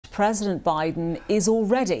President Biden is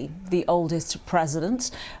already the oldest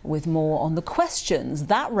president. With more on the questions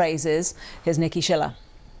that raises, here's Nikki Schiller.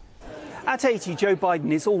 At 80, Joe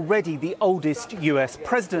Biden is already the oldest US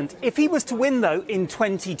president. If he was to win, though, in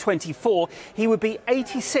 2024, he would be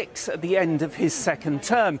 86 at the end of his second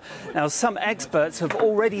term. Now, some experts have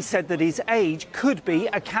already said that his age could be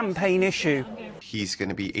a campaign issue. He's going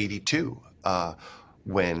to be 82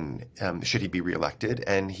 when should he be reelected,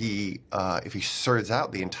 and if he serves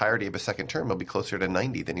out the entirety of a second term, he'll be closer to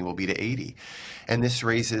 90 than he will be to 80. And this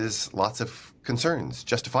raises lots of concerns,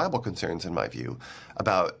 justifiable concerns in my view,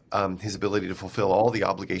 about his ability to fulfill all the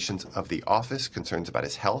obligations of the office, concerns about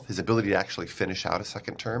his health, his ability to actually finish out a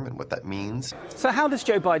second term and what that means. So how does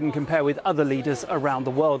Joe Biden compare with other leaders around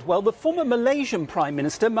the world? Well, the former Malaysian Prime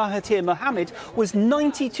Minister Mahathir Mohamad was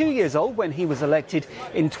 92 years old when he was elected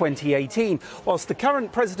in 2018, whilst the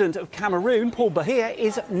current president of Cameroon, Paul Biya,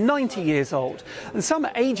 is 90 years old. And some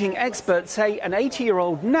ageing experts say an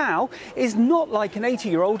 80-year-old now is not like an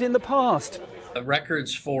 80-year-old in the past.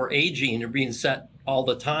 Records for aging are being set all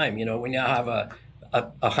the time. You know, we now have a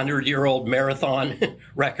 100-year-old marathon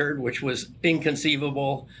record, which was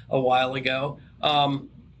inconceivable a while ago.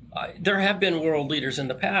 There have been world leaders in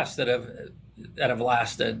the past that have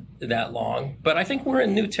lasted that long, but I think we're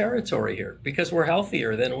in new territory here because we're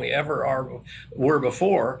healthier than we ever were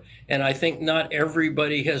before, and I think not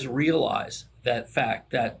everybody has realized that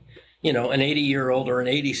fact that, you know, an 80-year-old or an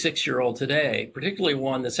 86-year-old today, particularly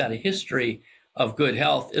one that's had a history of good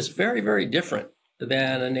health, is very, very different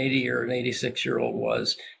than an 80 or an 86-year-old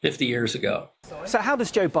was 50 years ago. So how does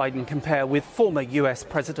Joe Biden compare with former US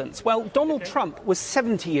presidents? Well, Donald Trump was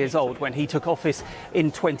 70 years old when he took office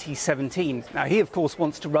in 2017. Now, he, of course,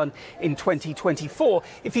 wants to run in 2024.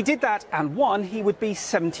 If he did that and won, he would be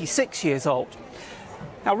 76 years old.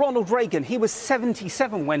 Now, Ronald Reagan, he was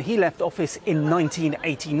 77 when he left office in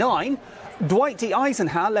 1989. Dwight D.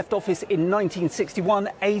 Eisenhower left office in 1961,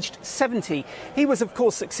 aged 70. He was, of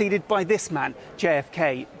course, succeeded by this man,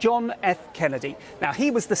 JFK, John F. Kennedy. Now, he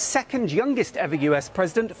was the second youngest ever US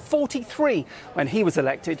president, 43, when he was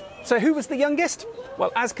elected. So who was the youngest?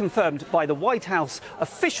 Well, as confirmed by the White House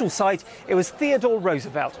official site, it was Theodore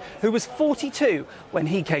Roosevelt, who was 42 when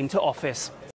he came to office.